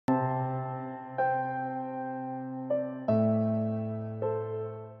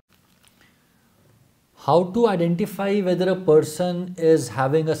How to identify whether a person is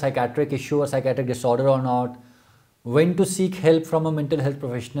having a psychiatric issue or psychiatric disorder or not, when to seek help from a mental health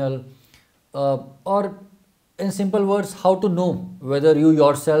professional, or in simple words, how to know whether you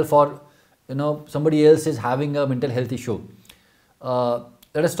yourself or somebody else is having a mental health issue.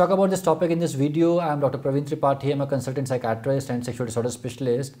 Let us talk about this topic in this video. I am Dr. Praveen Tripathi. I am a consultant psychiatrist and sexual disorder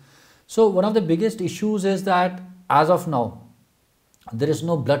specialist. So one of the biggest issues is that as of now, there is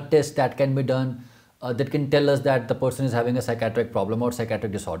no blood test that can be done that can tell us that the person is having a psychiatric problem or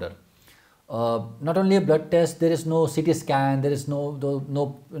psychiatric disorder. Not only a blood test, there is no CT scan, there is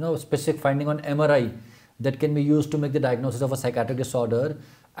no specific finding on MRI that can be used to make the diagnosis of a psychiatric disorder,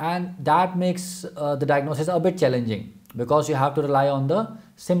 and that makes the diagnosis a bit challenging because you have to rely on the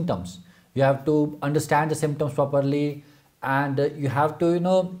symptoms. You have to understand the symptoms properly, and you have to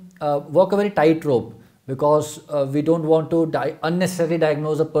walk a very tightrope because we don't want to unnecessarily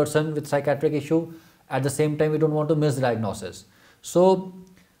diagnose a person with psychiatric issue. At the same time, we don't want to miss the diagnosis. So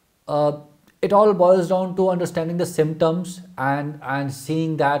it all boils down to understanding the symptoms and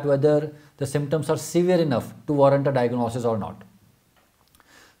seeing that whether the symptoms are severe enough to warrant a diagnosis or not.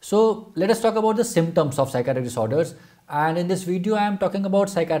 So let us talk about the symptoms of psychiatric disorders. And in this video, I am talking about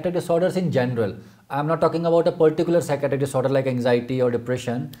psychiatric disorders in general. I am not talking about a particular psychiatric disorder like anxiety or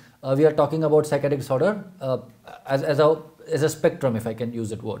depression. We are talking about psychiatric disorder as a spectrum, if I can use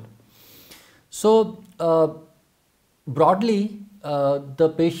that word. So broadly,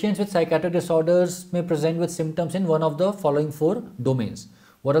 the patients with psychiatric disorders may present with symptoms in one of the following 4 domains.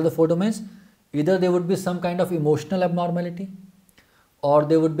 What are the 4 domains? Either there would be some kind of emotional abnormality, or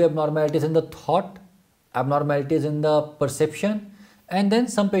there would be abnormalities in the thought, abnormalities in the perception, and then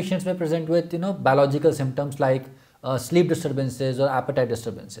some patients may present with biological symptoms like sleep disturbances or appetite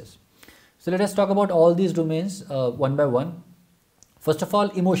disturbances. So let us talk about all these domains one by one. First of all,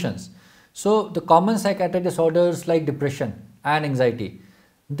 emotions. So the common psychiatric disorders like depression and anxiety,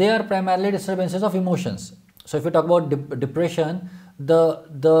 they are primarily disturbances of emotions. So if we talk about depression,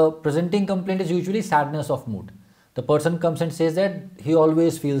 the presenting complaint is usually sadness of mood. The person comes and says that he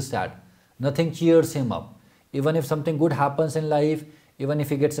always feels sad. Nothing cheers him up. Even if something good happens in life, even if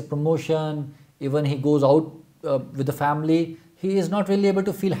he gets a promotion, even he goes out with the family, he is not really able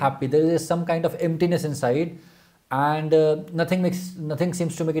to feel happy. There is some kind of emptiness inside, and nothing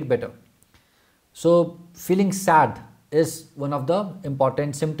seems to make it better. So feeling sad is one of the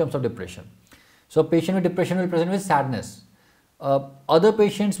important symptoms of depression. So a patient with depression will present with sadness. Other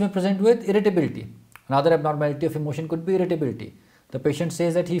patients may present with irritability. Another abnormality of emotion could be irritability. The patient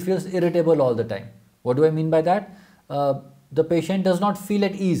says that he feels irritable all the time. What do I mean by that? The patient does not feel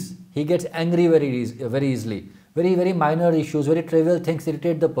at ease. He gets angry very easily. Very minor issues, very trivial things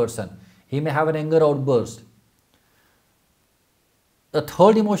irritate the person. He may have an anger outburst. The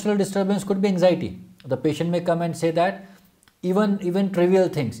third emotional disturbance could be anxiety. The patient may come and say that even trivial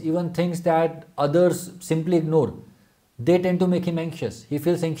things, even things that others simply ignore, they tend to make him anxious. He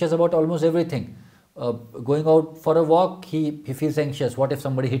feels anxious about almost everything. Going out for a walk, he feels anxious. What if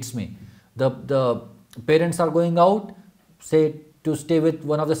somebody hits me? The parents are going out, say to stay with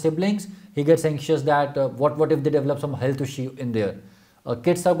one of the siblings, he gets anxious that what if they develop some health issue in there.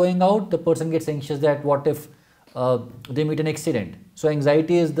 Kids are going out, the person gets anxious that what if they meet an accident. So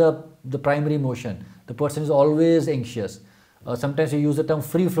anxiety is the primary emotion. The person is always anxious. Sometimes we use the term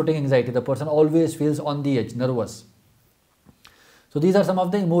free-floating anxiety. The person always feels on the edge, nervous. So these are some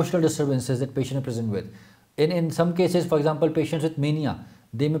of the emotional disturbances that patients present with. In some cases, for example, patients with mania,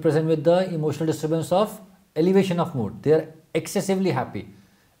 they may present with the emotional disturbance of elevation of mood. They are excessively happy,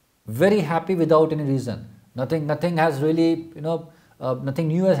 very happy without any reason. Nothing has really, nothing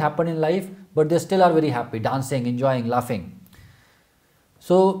new has happened in life, but they still are very happy, dancing, enjoying, laughing.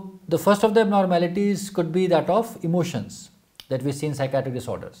 So the first of the abnormalities could be that of emotions that we see in psychiatric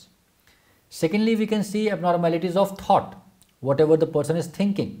disorders. Secondly, we can see abnormalities of thought, whatever the person is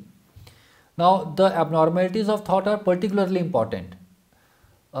thinking. Now, the abnormalities of thought are particularly important.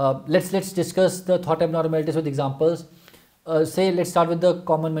 Let's discuss the thought abnormalities with examples. Let's start with the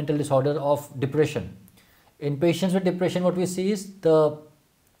common mental disorder of depression. In patients with depression, what we see is the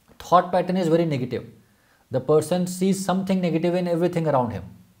thought pattern is very negative. The person sees something negative in everything around him.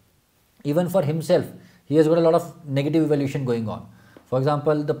 Even for himself, he has got a lot of negative evaluation going on. For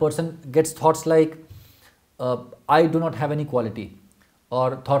example, the person gets thoughts like, I do not have any quality,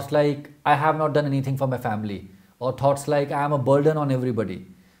 or thoughts like, I have not done anything for my family, or thoughts like, I am a burden on everybody.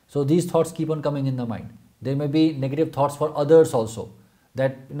 So these thoughts keep on coming in the mind. There may be negative thoughts for others also,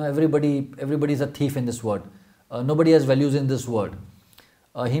 that everybody is a thief in this world. Nobody has values in this world.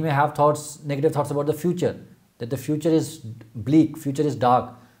 He may have negative thoughts about the future, that the future is bleak, future is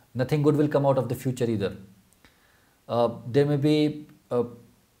dark. Nothing good will come out of the future either. There may be a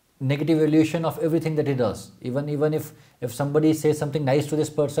negative evaluation of everything that he does. Even if somebody says something nice to this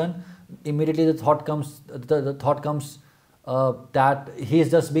person, immediately the thought comes that he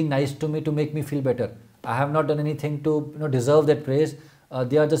is just being nice to me to make me feel better. I have not done anything to deserve that praise.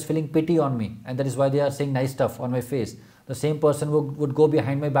 They are just feeling pity on me, and that is why they are saying nice stuff on my face. The same person would go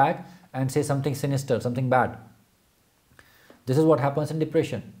behind my back and say something sinister, something bad. This is what happens in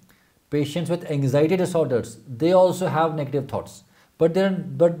depression. Patients with anxiety disorders, they also have negative thoughts, but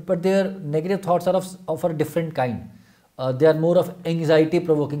their negative thoughts are of a different kind. They are more of anxiety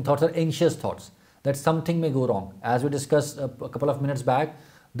provoking thoughts or anxious thoughts, that something may go wrong. As we discussed a couple of minutes back,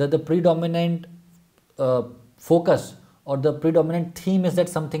 that the predominant focus or the predominant theme is that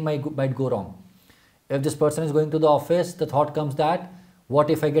something might go wrong. If this person is going to the office, the thought comes that, what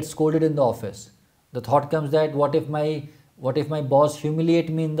if I get scolded in the office? The thought comes that, what if my boss humiliate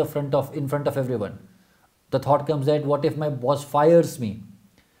me in front of everyone? The thought comes that, what if my boss fires me?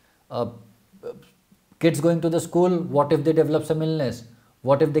 Kids going to the school, what if they develop some illness?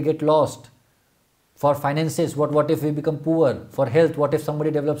 What if they get lost? For finances, what if we become poor? For health, what if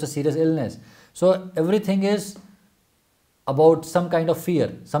somebody develops a serious illness? So everything is about some kind of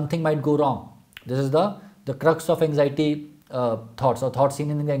fear. Something might go wrong. This is the crux of anxiety thoughts, or thoughts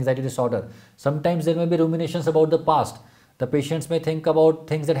seen in the anxiety disorder. Sometimes there may be ruminations about the past. The patients may think about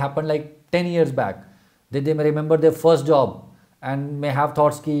things that happened like 10 years back. They may remember their first job and may have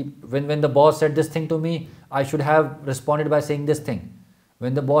thoughts ki when the boss said this thing to me, I should have responded by saying this thing.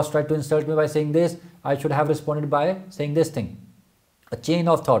 When the boss tried to insult me by saying this, I should have responded by saying this thing. A chain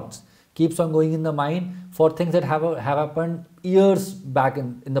of thoughts keeps on going in the mind for things that have happened years back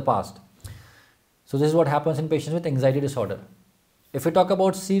in the past. So this is what happens in patients with anxiety disorder. If we talk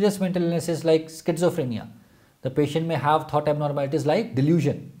about serious mental illnesses like schizophrenia, the patient may have thought abnormalities like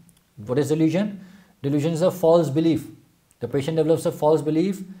delusion. What is delusion? Delusion is a false belief. The patient develops a false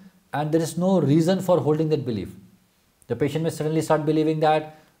belief and there is no reason for holding that belief. The patient may suddenly start believing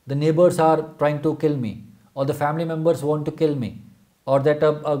that the neighbors are trying to kill me, or the family members want to kill me, or that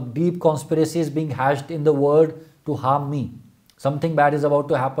a deep conspiracy is being hatched in the world to harm me. Something bad is about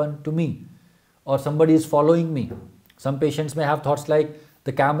to happen to me, or somebody is following me. Some patients may have thoughts like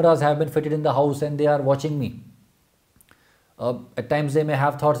the cameras have been fitted in the house and they are watching me. At times they may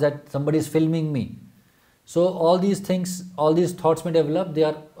have thoughts that somebody is filming me. So all these things, all these thoughts may develop. They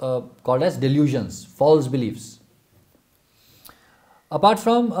are called as delusions, false beliefs. Apart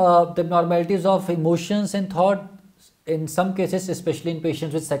from the abnormalities of emotions and thought, in some cases, especially in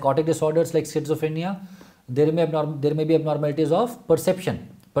patients with psychotic disorders like schizophrenia, there may be abnormalities of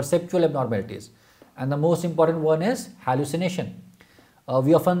perceptual abnormalities. And the most important one is hallucination.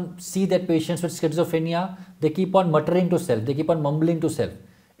 We often see that patients with schizophrenia, they keep on muttering to self, they keep on mumbling to self.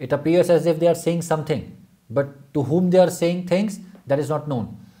 It appears as if they are saying something, but to whom they are saying things, that is not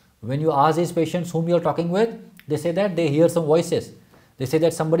known. When you ask these patients whom you are talking with, they say that they hear some voices. They say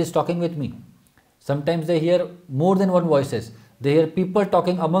that somebody is talking with me. Sometimes they hear more than one voices. They hear people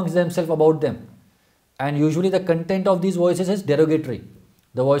talking amongst themselves about them. And usually the content of these voices is derogatory.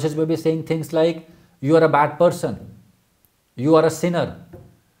 The voices may be saying things like, you are a bad person, you are a sinner,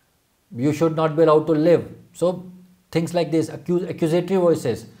 you should not be allowed to live. So things like this, accusatory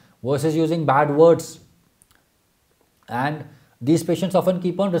voices, voices using bad words. And these patients often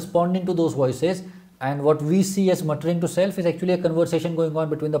keep on responding to those voices, and what we see as muttering to self is actually a conversation going on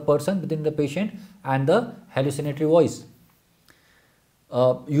between the person, between the patient and the hallucinatory voice.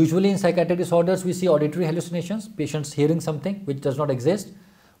 Usually in psychiatric disorders, we see auditory hallucinations, patients hearing something which does not exist,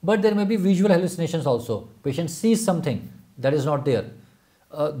 but there may be visual hallucinations also. Patient sees something that is not there.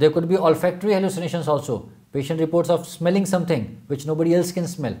 There could be olfactory hallucinations also. Patient reports of smelling something which nobody else can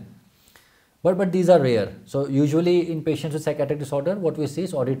smell. But these are rare. So usually in patients with psychiatric disorder, what we see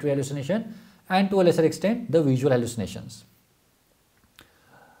is auditory hallucination and to a lesser extent the visual hallucinations.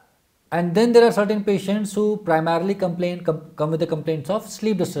 And then there are certain patients who primarily come with the complaints of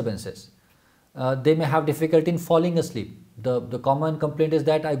sleep disturbances. They may have difficulty in falling asleep. The common complaint is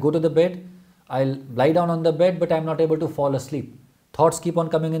that I go to the bed, I'll lie down on the bed, but I'm not able to fall asleep. Thoughts keep on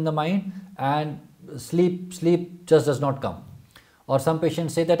coming in the mind and sleep just does not come. Or some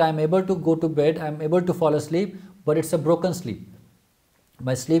patients say that I'm able to go to bed, I'm able to fall asleep, but it's a broken sleep.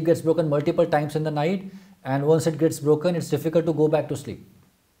 My sleep gets broken multiple times in the night, and once it gets broken, it's difficult to go back to sleep.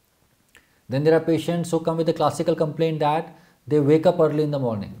 Then there are patients who come with a classical complaint that they wake up early in the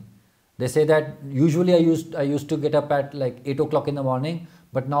morning. They say that usually I used to get up at like 8 o'clock in the morning,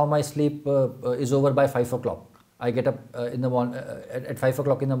 but now my sleep is over by 5 o'clock. I get up at 5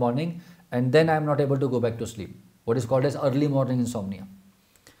 o'clock in the morning, and then I am not able to go back to sleep. What is called as early morning insomnia.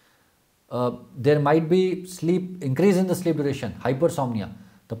 There might be increase in the sleep duration, hypersomnia.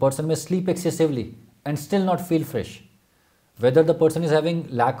 The person may sleep excessively and still not feel fresh. Whether the person is having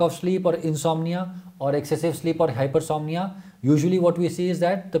lack of sleep or insomnia or excessive sleep or hypersomnia, usually what we see is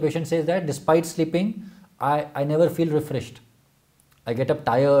that the patient says that despite sleeping, I never feel refreshed. I get up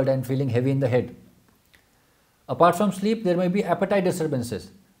tired and feeling heavy in the head. Apart from sleep, there may be appetite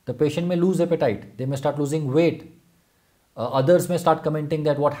disturbances. The patient may lose appetite. They may start losing weight. Others may start commenting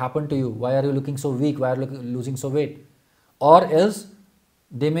that what happened to you? Why are you looking so weak? Why are you losing so weight? Or else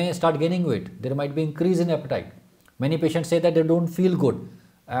they may start gaining weight. There might be increase in appetite. Many patients say that they don't feel good.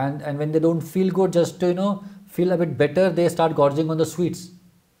 And when they don't feel good, just to feel a bit better, they start gorging on the sweets.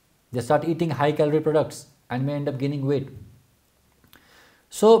 They start eating high calorie products and may end up gaining weight.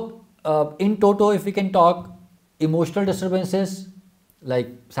 So in toto, if we can talk, emotional disturbances like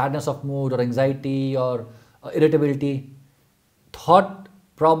sadness of mood or anxiety or irritability, thought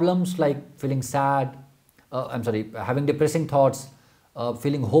problems like feeling sad, having depressing thoughts,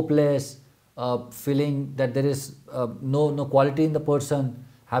 feeling hopeless, feeling that there is no quality in the person,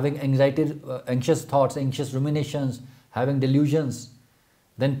 having anxiety, anxious thoughts, anxious ruminations, having delusions,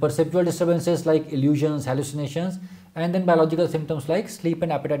 then perceptual disturbances like illusions, hallucinations, and then biological symptoms like sleep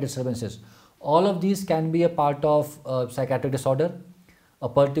and appetite disturbances. All of these can be a part of psychiatric disorder. A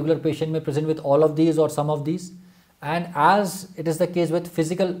particular patient may present with all of these or some of these, and as it is the case with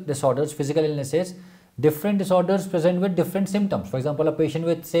physical disorders, physical illnesses, different disorders present with different symptoms. For example, a patient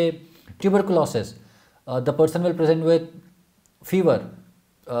with, say, tuberculosis, the person will present with fever,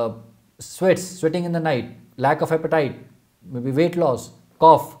 sweating in the night, lack of appetite, maybe weight loss,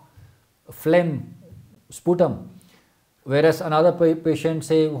 cough, phlegm, sputum. Whereas another patient,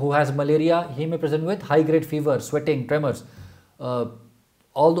 say, who has malaria, he may present with high-grade fever, sweating, tremors,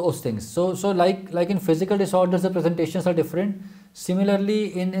 all those things. So like in physical disorders, the presentations are different.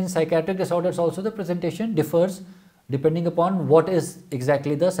 Similarly, in psychiatric disorders also, the presentation differs depending upon what is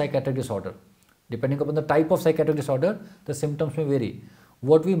exactly the psychiatric disorder. Depending upon the type of psychiatric disorder, the symptoms may vary.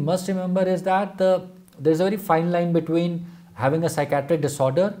 What we must remember is that there is a very fine line between having a psychiatric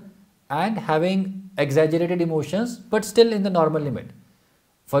disorder and having exaggerated emotions, but still in the normal limit.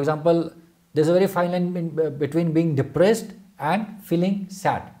 For example, there is a very fine line between being depressed and feeling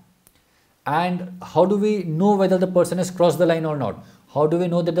sad. And how do we know whether the person has crossed the line or not? How do we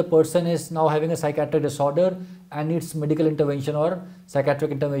know that the person is now having a psychiatric disorder and needs medical intervention or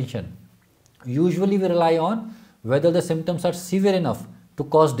psychiatric intervention? Usually we rely on whether the symptoms are severe enough to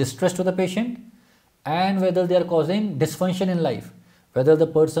cause distress to the patient and whether they are causing dysfunction in life, whether the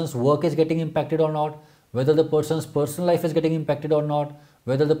person's work is getting impacted or not, whether the person's personal life is getting impacted or not,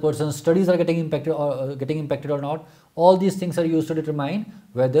 whether the person's studies are getting impacted or not. All these things are used to determine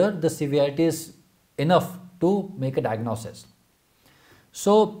whether the severity is enough to make a diagnosis.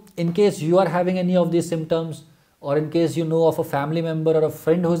 So in case you are having any of these symptoms, or in case you know of a family member or a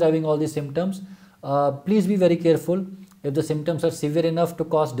friend who is having all these symptoms, please be very careful. If the symptoms are severe enough to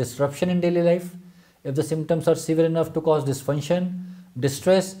cause disruption in daily life, if the symptoms are severe enough to cause dysfunction,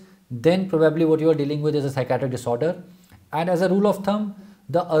 distress, then probably what you are dealing with is a psychiatric disorder. And as a rule of thumb,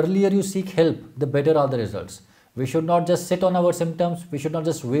 the earlier you seek help, the better are the results. We should not just sit on our symptoms. We should not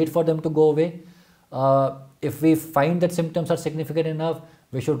just wait for them to go away. If we find that symptoms are significant enough,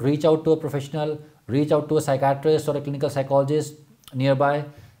 we should reach out to a professional, reach out to a psychiatrist or a clinical psychologist nearby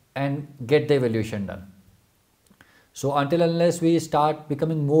and get the evaluation done. So until unless we start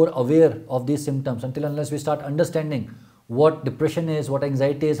becoming more aware of these symptoms, until unless we start understanding what depression is, what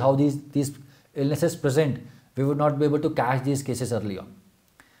anxiety is, how these illnesses present, we would not be able to catch these cases early on.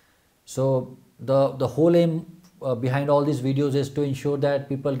 So the whole aim behind all these videos is to ensure that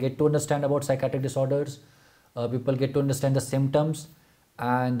people get to understand about psychiatric disorders, people get to understand the symptoms,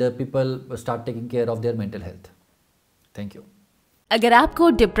 and people start taking care of their mental health. Thank you. अगर आपको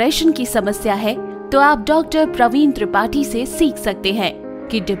depression की समस्या है तो आप doctor Praveen Tripathi से सीख सकते हैं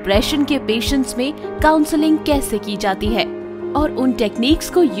कि डिप्रेशन के पेशेंट्स में काउंसलिंग कैसे की जाती है और उन टेक्निक्स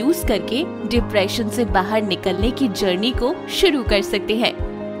को यूज करके डिप्रेशन से बाहर निकलने की जर्नी को शुरू कर सकते हैं।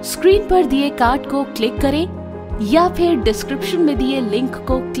 स्क्रीन पर दिए कार्ड को क्लिक करें या फिर डिस्क्रिप्शन में दिए लिंक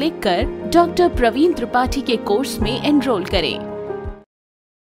को क्लिक कर डॉक्टर प्रवीण त्रिपाठी के कोर्स में एनरोल करें।